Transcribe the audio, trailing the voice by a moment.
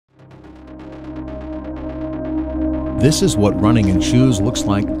This is what running in shoes looks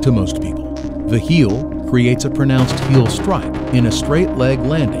like to most people. The heel creates a pronounced heel strike in a straight leg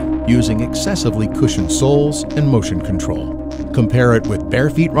landing using excessively cushioned soles and motion control. Compare it with bare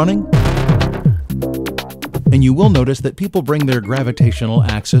feet running, and you will notice that people bring their gravitational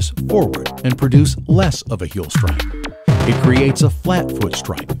axis forward and produce less of a heel strike. It creates a flat foot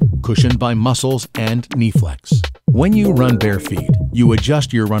strike, cushioned by muscles and knee flex. When you run bare feet, you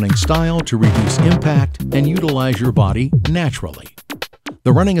adjust your running style to reduce impact and utilize your body naturally.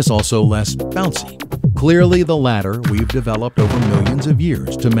 The running is also less bouncy. Clearly, the latter we've developed over millions of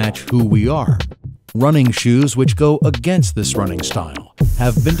years to match who we are. Running shoes which go against this running style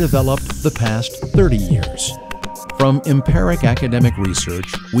have been developed the past 30 years. From empiric academic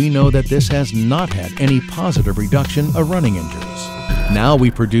research, we know that this has not had any positive reduction of running injuries. Now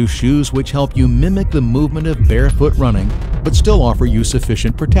we produce shoes which help you mimic the movement of barefoot running, but still offer you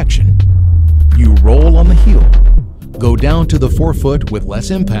sufficient protection. You roll on the heel, go down to the forefoot with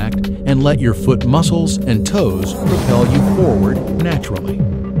less impact, and let your foot muscles and toes propel you forward naturally.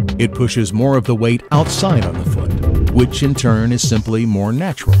 It pushes more of the weight outside on the foot, which in turn is simply more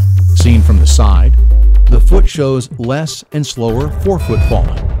natural. Seen from the side, the foot shows less and slower forefoot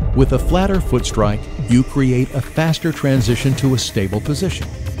falling. With a flatter foot strike, you create a faster transition to a stable position.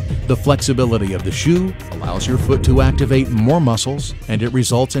 The flexibility of the shoe allows your foot to activate more muscles, and it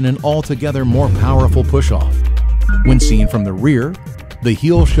results in an altogether more powerful push-off. When seen from the rear, the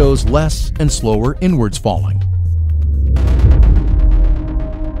heel shows less and slower inwards falling.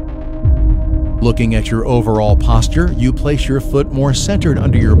 Looking at your overall posture, you place your foot more centered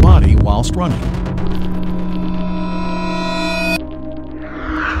under your body whilst running.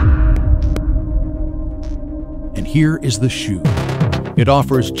 And here is the shoe. It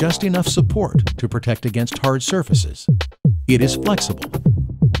offers just enough support to protect against hard surfaces. It is flexible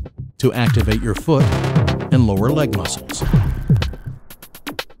to activate your foot and lower leg muscles.